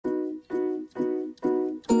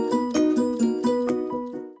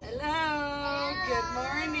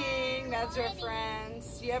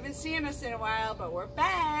you haven't seen us in a while, but we're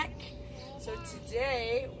back. So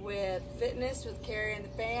today with Fitness with Carrie and the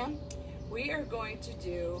fam, we are going to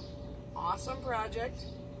do an awesome project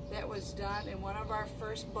that was done in one of our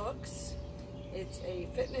first books. It's a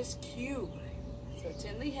fitness cube. So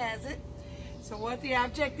Tinley has it. So what the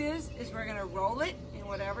object is we're going to roll it, and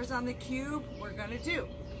whatever's on the cube, we're going to do.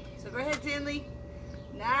 So go ahead, Tinley.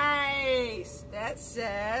 Nice. That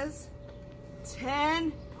says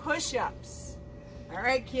 10 push-ups. All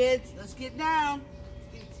right, kids, let's get down.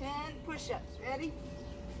 Let's do 10 push-ups. Ready?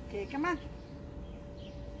 Okay, come on.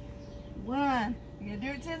 1. You gonna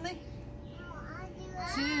do it, Tinley?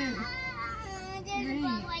 2.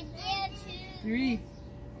 3.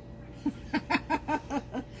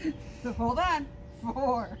 So hold on.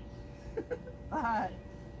 4. 5.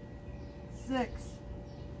 6.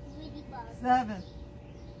 7.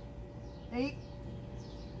 8.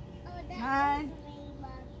 9.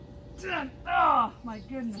 10. Oh my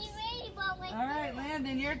goodness. All right,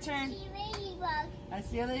 Landon, your turn. I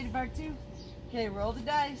see a ladybug too. Okay, roll the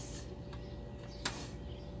dice.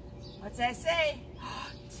 What's that say?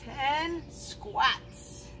 10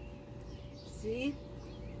 squats. See?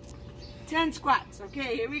 10 squats.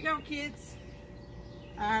 Okay, here we go, kids.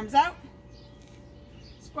 Arms out.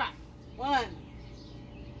 Squat. 1,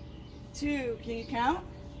 2. Can you count?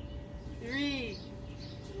 3,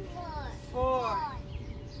 4,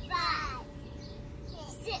 5,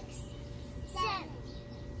 6, 7,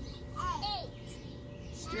 8.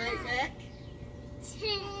 Straight back. 10.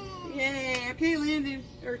 Yay. Okay, Landon,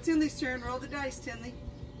 or Tinley's turn. Roll the dice, Tinley.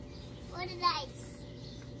 Roll the dice.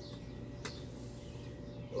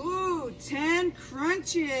 Ooh, 10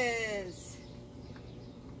 crunches.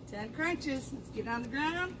 10 crunches. Let's get on the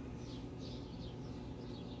ground.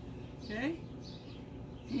 Okay.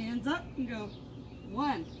 Hands up and go.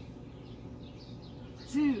 1,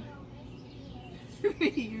 2, 3.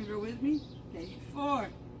 You go with me? Okay. 4,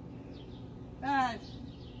 5,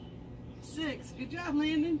 6. Good job,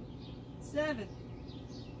 Landon. 7,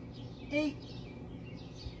 8,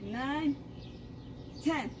 9,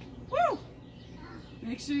 10. Woo!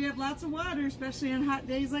 Make sure you have lots of water, especially on hot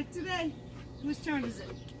days like today. Whose turn is it?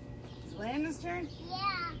 Is it Landon's turn?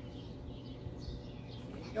 Yeah.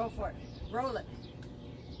 Go for it. Roll it.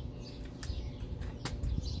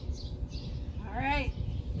 All right.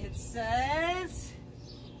 It says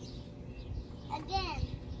Again.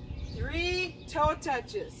 3 toe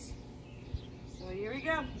touches. So here we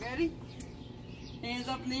go. Ready? Hands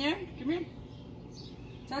up in the air. Come here.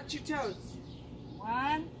 Touch your toes.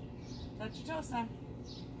 1. Touch your toes, son.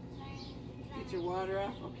 Get your water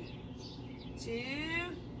off. Okay.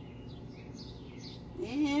 2.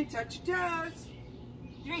 And touch your toes.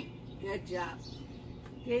 3. Good job.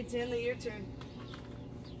 Okay, Tinley, your turn.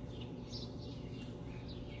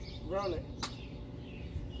 Roll it.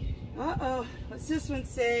 Uh-oh. What's this one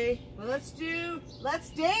say? Well, let's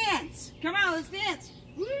dance. Come on, let's dance.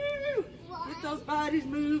 Woo! Get those bodies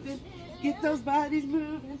moving. Get those bodies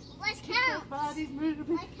moving. Let's Get count. those bodies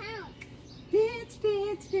moving. Let's count. Dance,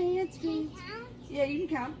 dance, dance, Can you dance. count? Yeah, you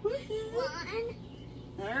can count. Woohoo.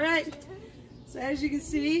 1. All right. So as you can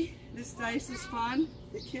see, this dice is fun.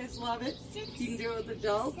 The kids love it. You can do it with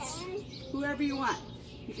adults, 7, whoever you want.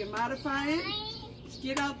 You can modify it. 9,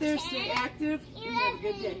 Get out there, stay active, and have a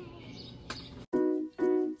good day.